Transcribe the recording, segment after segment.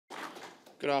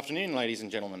Good afternoon, ladies and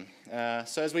gentlemen.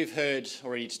 So as we've heard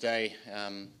already today,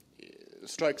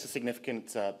 stroke's a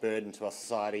significant burden to our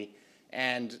society,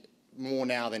 and more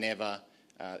now than ever,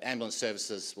 ambulance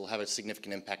services will have a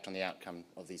significant impact on the outcome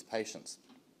of these patients.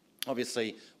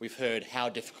 Obviously, we've heard how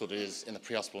difficult it is in the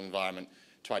pre-hospital environment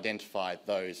to identify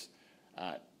those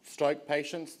stroke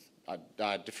patients,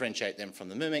 differentiate them from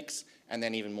the mimics, and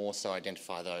then even more so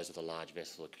identify those with a large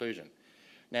vessel occlusion.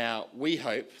 Now, we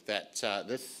hope that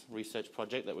this research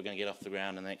project that we're going to get off the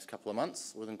ground in the next couple of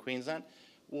months within Queensland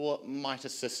might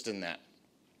assist in that.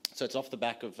 So it's off the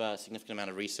back of a significant amount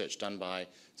of research done by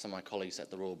some of my colleagues at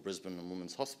the Royal Brisbane and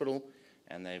Women's Hospital,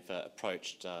 and they've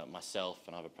approached myself,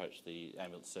 and I've approached the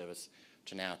ambulance service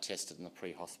to now test it in the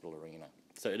pre-hospital arena.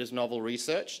 So it is novel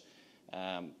research,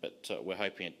 but we're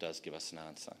hoping it does give us an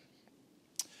answer.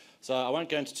 So I won't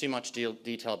go into too much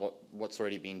detail about what's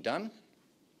already been done.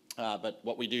 But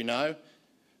what we do know,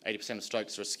 80% of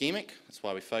strokes are ischemic. That's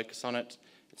why we focus on it.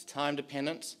 It's time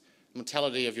dependent.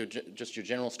 Mortality of your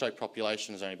general stroke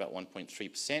population is only about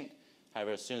 1.3%.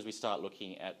 However, as soon as we start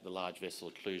looking at the large vessel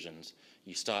occlusions,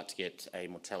 you start to get a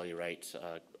mortality rate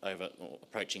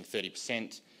approaching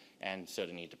 30%, and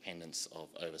certainly a dependence of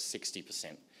over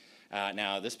 60%.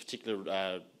 Now, this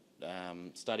particular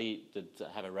study did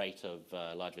have a rate of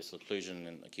large vessel occlusion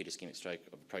and acute ischemic stroke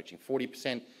of approaching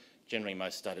 40%. Generally,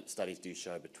 most studies do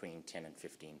show between 10 and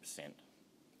 15%.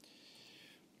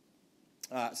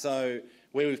 So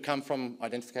where we've come from,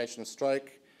 identification of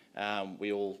stroke,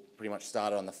 we all pretty much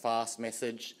started on the FAST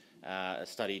message. A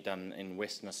study done in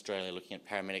Western Australia looking at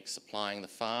paramedics applying the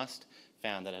FAST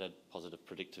found that it had a positive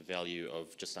predictive value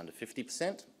of just under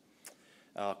 50%.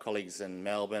 Our colleagues in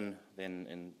Melbourne,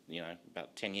 then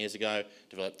about 10 years ago,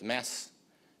 developed the MASS,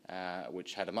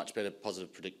 which had a much better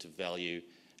positive predictive value.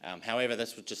 However,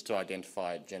 this was just to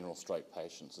identify general stroke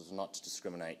patients. It was not to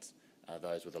discriminate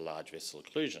those with a large vessel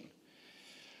occlusion.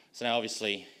 So now,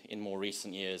 obviously, in more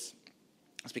recent years,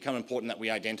 it's become important that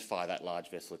we identify that large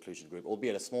vessel occlusion group,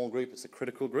 albeit a small group. It's a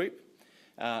critical group.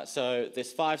 So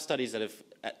there's 5 studies that have,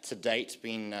 to date,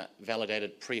 been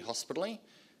validated pre-hospitally.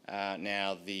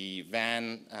 Now, the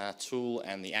VAN tool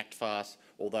and the ACT-FAST,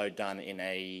 although done in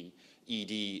a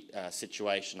ED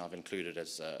situation, I've included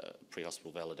as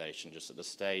pre-hospital validation just at this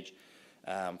stage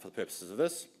for the purposes of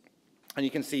this. And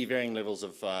you can see varying levels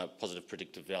of positive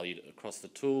predictive value across the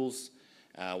tools.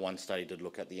 One study did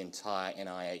look at the entire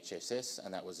NIHSS,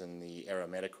 and that was in the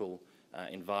aeromedical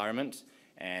environment,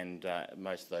 and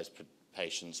most of those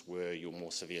patients were your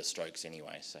more severe strokes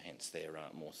anyway, so hence their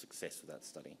more success with that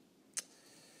study.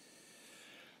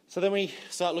 So then we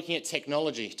start looking at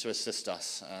technology to assist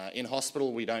us. In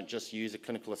hospital, we don't just use a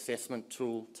clinical assessment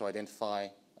tool to identify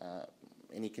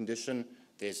any condition.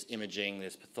 There's imaging,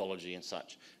 there's pathology and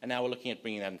such. And now we're looking at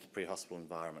bringing that into the pre-hospital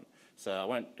environment. So I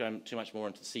won't go too much more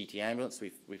into CT ambulance.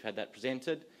 We've had that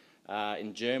presented.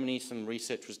 In Germany, some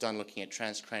research was done looking at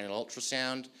transcranial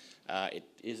ultrasound. It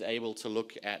is able to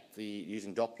look at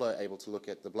using Doppler, able to look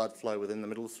at the blood flow within the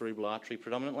middle cerebral artery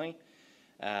predominantly.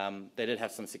 They did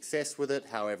have some success with it,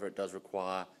 however, it does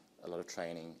require a lot of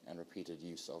training and repeated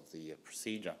use of the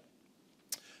procedure.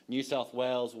 New South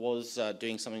Wales was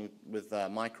doing something with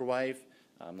microwave.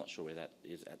 I'm not sure where that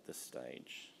is at this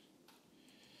stage.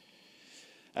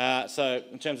 So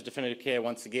in terms of definitive care,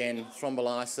 once again,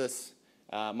 thrombolysis,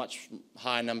 much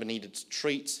higher number needed to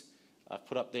treat. I've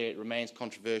put up there, it remains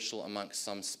controversial amongst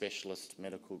some specialist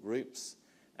medical groups.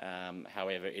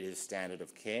 However, it is standard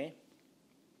of care.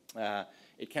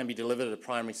 It can be delivered at a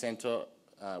primary centre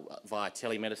via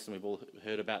telemedicine. We've all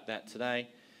heard about that today.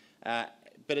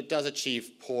 But it does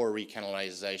achieve poor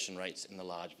recanalization rates in the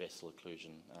large vessel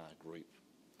occlusion group.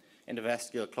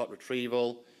 Endovascular clot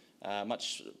retrieval,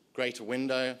 much greater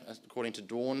window, according to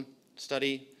Dawn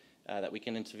study, that we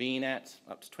can intervene at,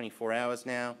 up to 24 hours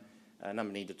now.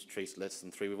 Number needed to treat less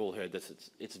than 3. We've all heard this.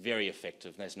 It's very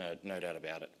effective. There's no doubt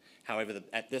about it. However,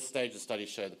 at this stage, the studies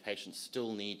show the patients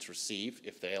still need to receive,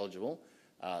 if they're eligible,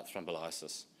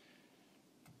 thrombolysis.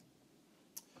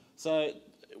 So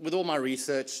with all my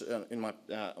research in my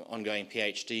ongoing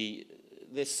PhD,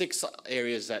 there's 6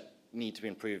 areas that need to be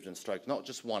improved in stroke, not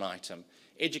just one item.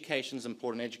 Education is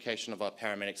important. Education of our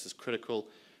paramedics is critical.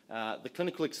 The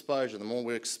clinical exposure, the more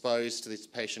we're exposed to these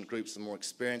patient groups, the more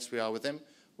experienced we are with them,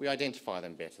 we identify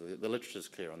them better. The literature is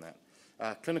clear on that.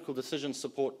 Clinical decision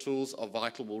support tools are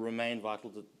vital, will remain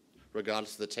vital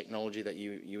regardless of the technology that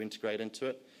you integrate into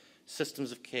it.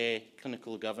 Systems of care,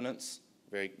 clinical governance,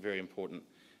 very, very important.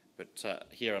 But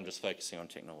here I'm just focusing on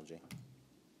technology.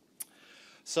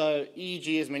 So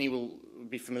EEG, as many will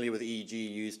be familiar with EEG,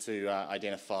 used to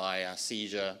identify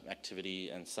seizure activity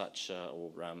and such,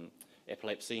 or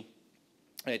epilepsy.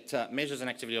 It measures an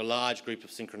activity of a large group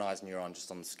of synchronized neurons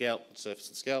just on the scalp, surface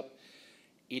of the scalp.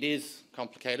 It is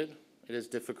complicated. It is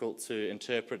difficult to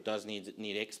interpret, does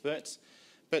need experts.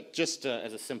 But just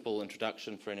as a simple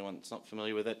introduction for anyone that's not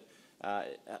familiar with it,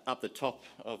 up the top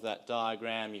of that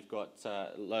diagram, you've got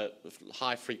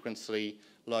high frequency,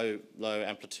 low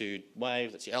amplitude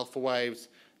waves. That's your alpha waves.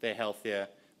 They're healthier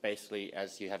basically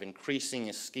as you have increasing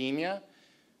ischemia,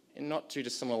 in not too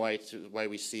dissimilar way to the way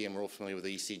we see, and we're all familiar with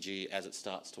ECG, as it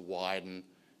starts to widen.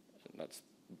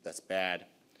 That's bad.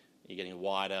 You're getting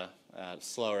wider,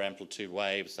 slower amplitude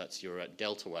waves. That's your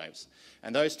delta waves.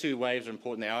 And those two waves are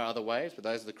important. There are other waves, but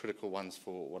those are the critical ones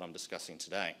for what I'm discussing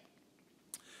today.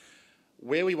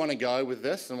 Where we want to go with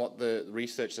this, and what the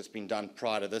research that's been done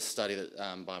prior to this study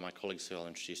that, by my colleagues who I'll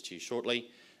introduce to you shortly,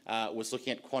 was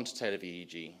looking at quantitative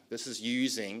EEG. This is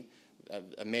using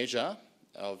a measure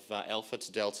of alpha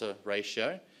to delta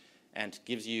ratio, and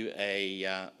gives you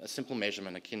a simple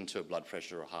measurement akin to a blood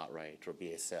pressure or heart rate or a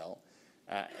BSL,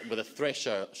 with a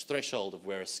threshold of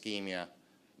where ischemia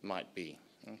might be.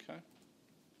 Okay.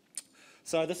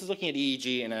 So this is looking at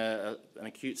EEG in an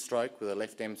acute stroke with a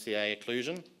left MCA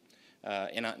occlusion.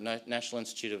 In a National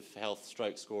Institute of Health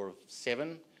stroke score of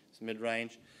 7, it's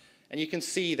mid-range. And you can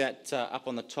see that up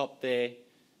on the top there,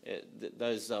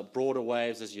 those broader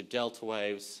waves as your delta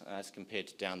waves, as compared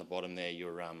to down the bottom there,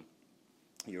 your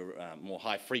more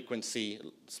high frequency,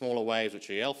 smaller waves, which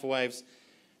are your alpha waves.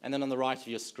 And then on the right of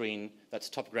your screen, that's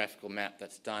a topographical map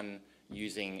that's done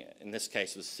using, in this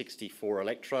case, it was 64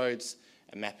 electrodes,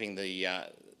 and mapping the,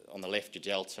 on the left your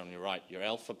delta, on your right your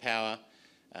alpha power,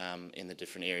 in the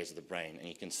different areas of the brain. And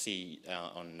you can see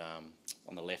on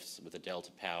the left with the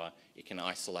delta power, you can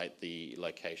isolate the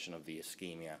location of the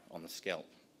ischemia on the scalp.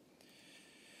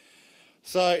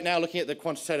 So now looking at the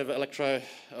quantitative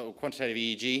quantitative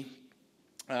EEG,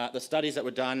 the studies that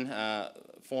were done,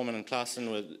 Foreman and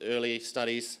Klassen were early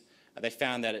studies. They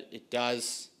found that it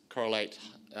does correlate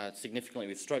significantly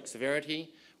with stroke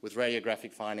severity, with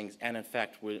radiographic findings, and in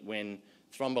fact, when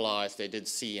thrombolized, they did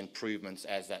see improvements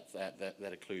as that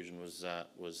occlusion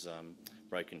was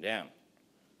broken down.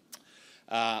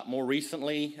 More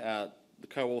recently, the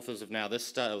co-authors of now this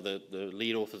study, the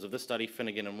lead authors of this study,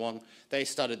 Finnegan and Wong, they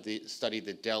studied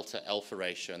the delta alpha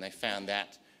ratio, and they found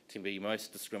that to be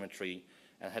most discriminatory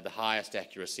and had the highest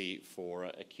accuracy for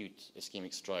acute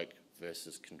ischemic stroke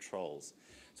versus controls.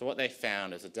 So what they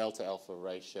found is a delta alpha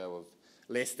ratio of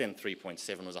less than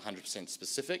 3.7 was 100%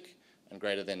 specific, and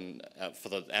greater than, for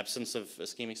the absence of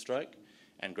ischemic stroke,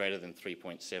 and greater than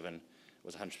 3.7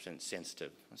 was 100%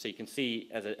 sensitive. So you can see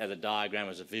as a diagram,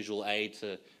 as a visual aid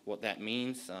to what that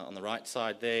means on the right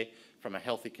side there, from a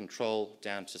healthy control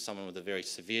down to someone with a very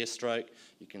severe stroke,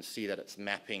 you can see that it's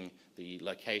mapping the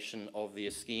location of the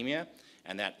ischemia,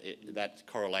 and that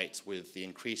correlates with the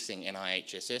increasing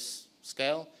NIHSS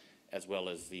scale, as well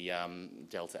as the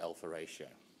delta alpha ratio.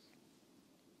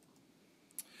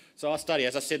 So our study,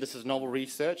 as I said, this is novel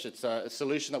research. It's a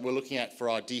solution that we're looking at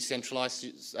for our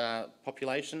decentralised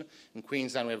population. In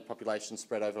Queensland, we have a population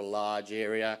spread over a large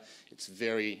area. It's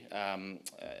very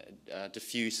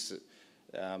diffuse.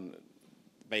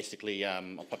 Basically,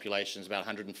 our population is about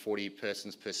 140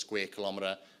 persons per square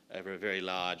kilometre over a very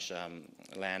large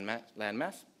land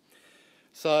mass.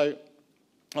 So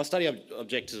our study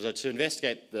objectives are to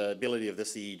investigate the ability of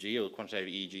this EEG, or quantitative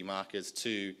EEG markers,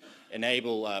 to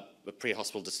enable a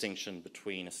pre-hospital distinction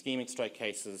between ischemic stroke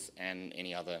cases and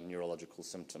any other neurological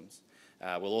symptoms.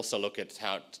 We'll also look at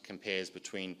how it compares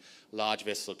between large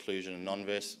vessel occlusion and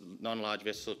non-large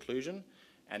vessel occlusion.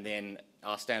 And then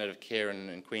our standard of care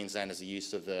in Queensland is the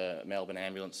use of the Melbourne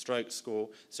Ambulance Stroke Score.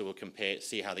 So we'll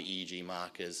see how the EEG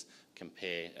markers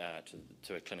compare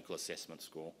to a clinical assessment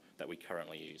score that we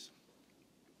currently use.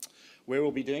 Where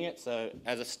we'll be doing it, so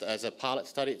as a pilot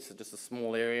study, it's just a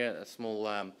small area, a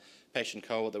small patient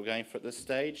cohort that we're going for at this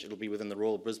stage. It'll be within the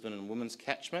Royal Brisbane and Women's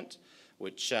catchment,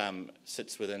 which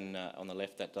sits within, on the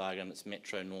left, that diagram, it's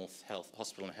Metro North Health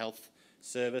Hospital and Health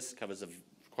Service, covers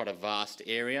quite a vast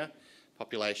area,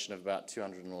 population of about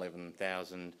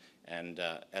 211,000, and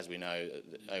as we know,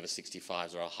 over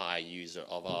 65s are a high user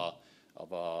of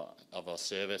our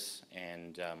service,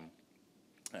 and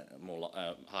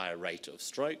higher rate of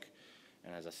stroke.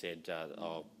 And as I said,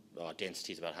 our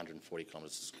density is about 140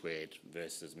 kilometres squared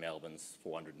versus Melbourne's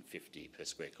 450 per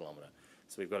square kilometre.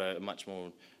 So we've got a much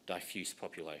more diffuse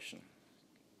population.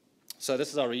 So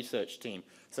this is our research team.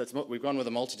 So we've gone with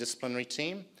a multidisciplinary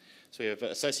team. So we have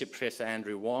Associate Professor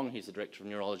Andrew Wong, he's the Director of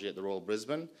Neurology at the Royal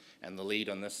Brisbane and the lead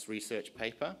on this research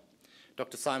paper.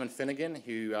 Dr. Simon Finnegan,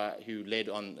 who led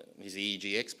on, he's the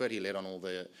EEG expert, he led on all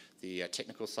the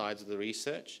technical sides of the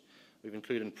research. We've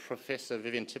included Professor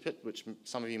Vivian Tippett, which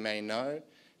some of you may know.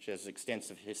 She has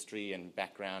extensive history and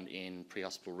background in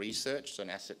pre-hospital research, so an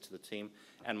asset to the team,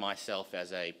 and myself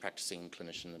as a practicing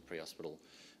clinician in the pre-hospital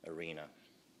arena.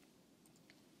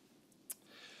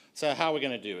 So how are we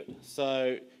going to do it?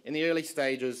 So in the early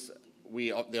stages,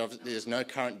 there's no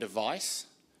current device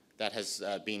that has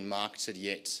been marketed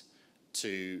yet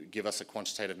to give us a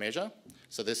quantitative measure.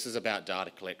 So this is about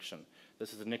data collection.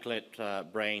 This is a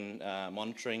Nicolette brain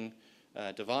monitoring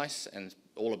device, and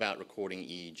all about recording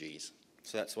EEGs.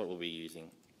 So that's what we'll be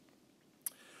using.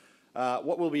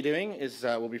 What we'll be doing is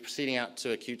we'll be proceeding out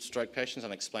to acute stroke patients.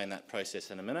 I'll explain that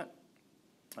process in a minute.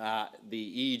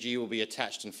 The EEG will be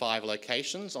attached in 5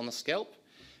 locations on the scalp,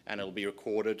 and it will be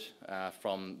recorded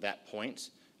from that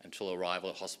point until arrival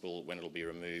at hospital, when it will be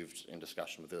removed in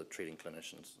discussion with the treating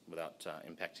clinicians without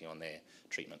impacting on their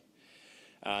treatment.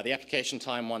 The application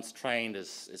time once trained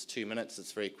is 2 minutes.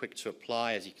 It's very quick to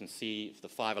apply. As you can see, for the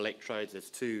 5 electrodes, there's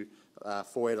 2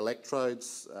 forehead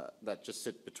electrodes that just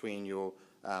sit between your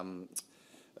on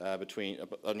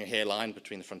your hairline,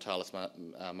 between the frontalis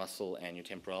muscle and your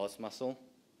temporalis muscle,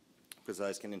 because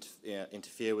those can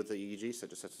interfere with the EEG, so it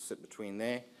just has to sit between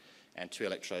there, and 2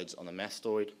 electrodes on the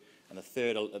mastoid, and the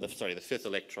 5th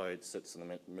electrode sits in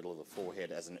the middle of the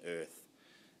forehead as an earth.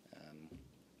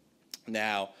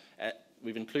 Now,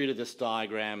 we've included this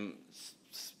diagram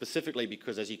specifically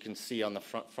because, as you can see on the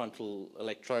frontal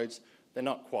electrodes, they're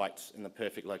not quite in the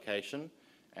perfect location,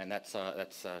 and that's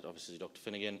obviously Dr.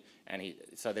 Finnegan, and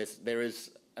so there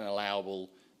is an allowable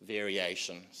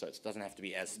variation, so it doesn't have to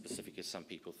be as specific as some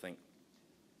people think.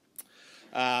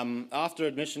 After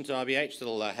admission to RBH,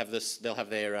 they'll have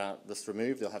this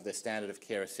removed. They'll have their standard of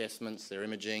care assessments, their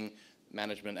imaging,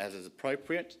 management as is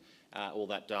appropriate. All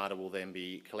that data will then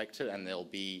be collected, and they'll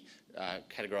be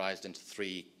categorized into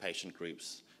 3 patient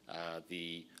groups.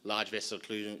 The large vessel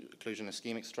occlusion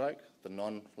ischemic stroke, the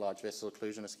non-large vessel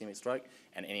occlusion ischemic stroke,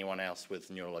 and anyone else with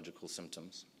neurological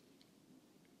symptoms.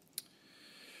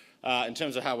 In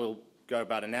terms of how we'll go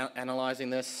about analysing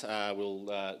this,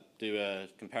 we'll do a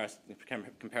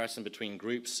comparison between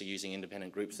groups, so using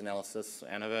independent groups analysis,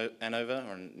 ANOVA,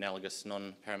 or an analogous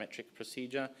non-parametric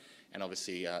procedure, and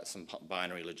obviously some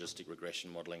binary logistic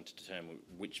regression modelling to determine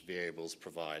which variables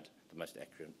provide the most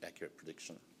accurate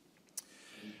prediction.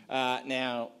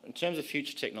 Now, in terms of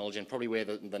future technology, and probably where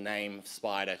the name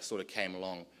Spider sort of came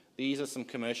along, these are some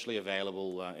commercially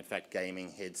available, in fact, gaming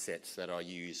headsets that are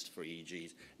used for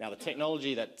EEGs. Now, the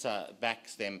technology that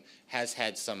backs them has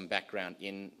had some background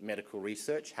in medical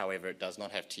research. However, it does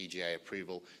not have TGA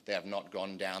approval. They have not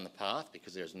gone down the path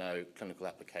because there's no clinical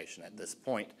application at this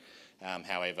point.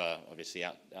 However, obviously,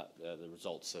 the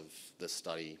results of this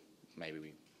study,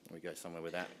 maybe we go somewhere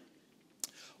with that.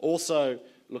 Also,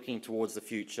 looking towards the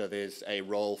future, there's a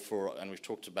role for, and we've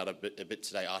talked about a bit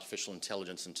today, artificial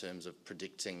intelligence in terms of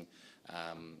predicting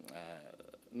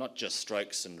not just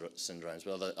stroke syndromes,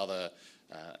 but other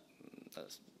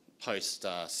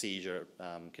post-seizure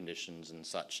conditions and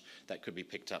such that could be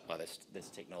picked up by this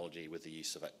technology with the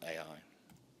use of AI.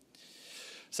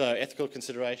 So, ethical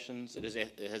considerations. It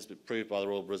has been approved by the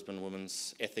Royal Brisbane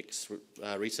Women's Ethics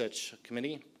Research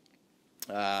Committee.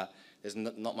 There's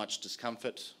not much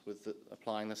discomfort with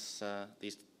applying this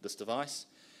device.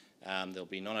 There'll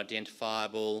be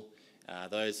non-identifiable.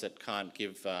 Those that can't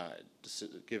give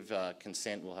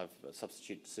consent will have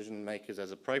substitute decision makers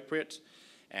as appropriate,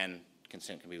 and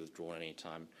consent can be withdrawn at any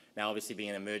time. Now, obviously,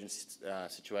 being an emergency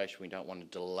situation, we don't want to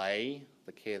delay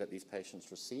the care that these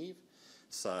patients receive,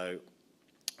 so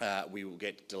we will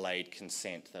get delayed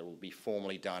consent that will be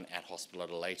formally done at hospital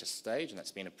at a later stage, and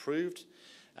that's been approved.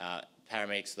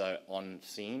 Paramedics, though, on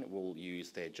scene will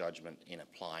use their judgment in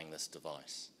applying this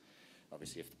device.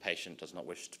 Obviously, if the patient does not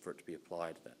wish for it to be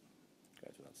applied, that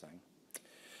goes without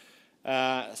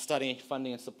saying. Study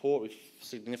funding and support. With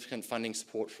significant funding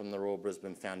support from the Royal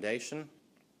Brisbane Foundation,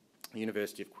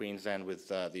 University of Queensland with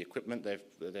the equipment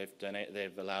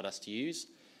they've allowed us to use,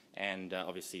 and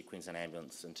obviously Queensland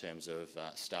Ambulance in terms of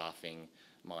staffing,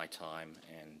 my time,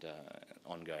 and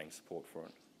ongoing support for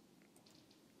it.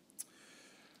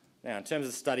 Now, in terms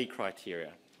of study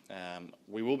criteria,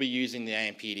 we will be using the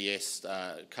AMPDS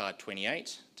card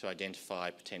 28 to identify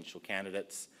potential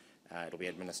candidates. It'll be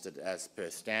administered as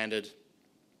per standard,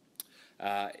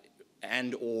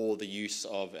 and or the use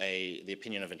of the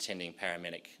opinion of attending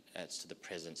paramedic as to the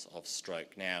presence of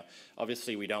stroke. Now,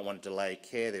 obviously, we don't want to delay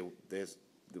care. There'll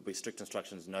be strict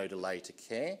instructions, no delay to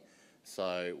care.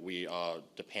 So we are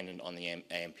dependent on the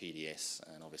AMPDS,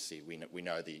 and obviously we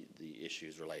know the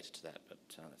issues related to that, but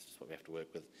that's just what we have to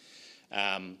work with.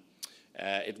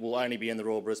 It will only be in the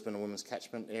Royal Brisbane Women's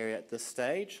Catchment Area at this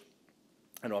stage.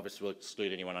 And obviously we'll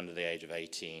exclude anyone under the age of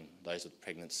 18. Those with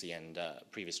pregnancy and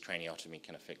previous craniotomy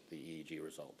can affect the EEG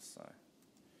results.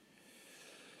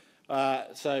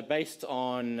 So based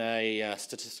on a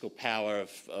statistical power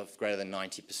of greater than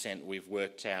 90%, we've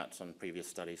worked out on previous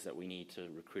studies that we need to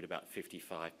recruit about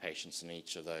 55 patients in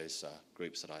each of those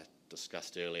groups that I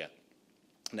discussed earlier.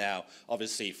 Now,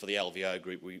 obviously for the LVO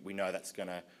group, we know that's going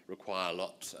to require a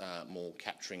lot more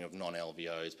capturing of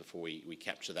non-LVOs before we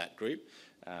capture that group.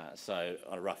 So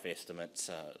on a rough estimate,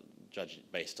 judged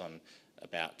based on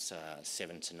about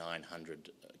 700 to 900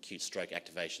 acute stroke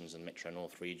activations in Metro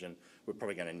North region, we're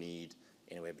probably going to need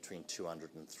anywhere between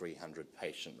 200 and 300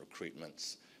 patient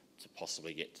recruitments to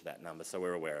possibly get to that number. So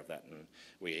we're aware of that, and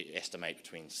we estimate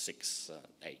between 6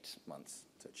 8 months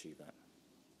to achieve that.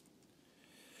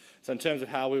 So in terms of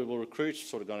how we will recruit,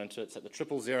 sort of gone into it, it's at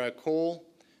the 000 call.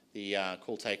 The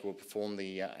call taker will perform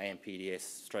the AMPDS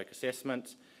stroke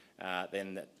assessment.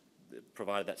 Then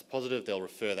provided that's positive, they'll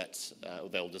refer that,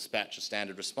 they'll dispatch a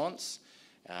standard response.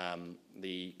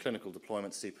 The clinical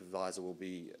deployment supervisor will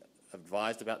be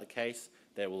advised about the case.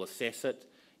 They will assess it.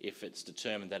 If it's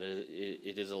determined that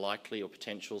it is a likely or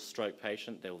potential stroke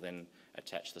patient, they'll then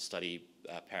attach the study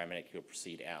paramedic who will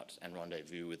proceed out and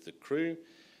rendezvous with the crew,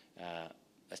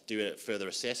 do a further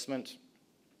assessment,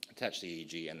 attach the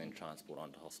EEG, and then transport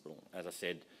on to hospital. As I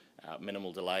said,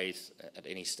 minimal delays at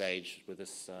any stage with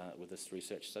this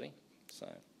research study. So,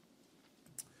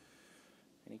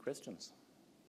 any questions?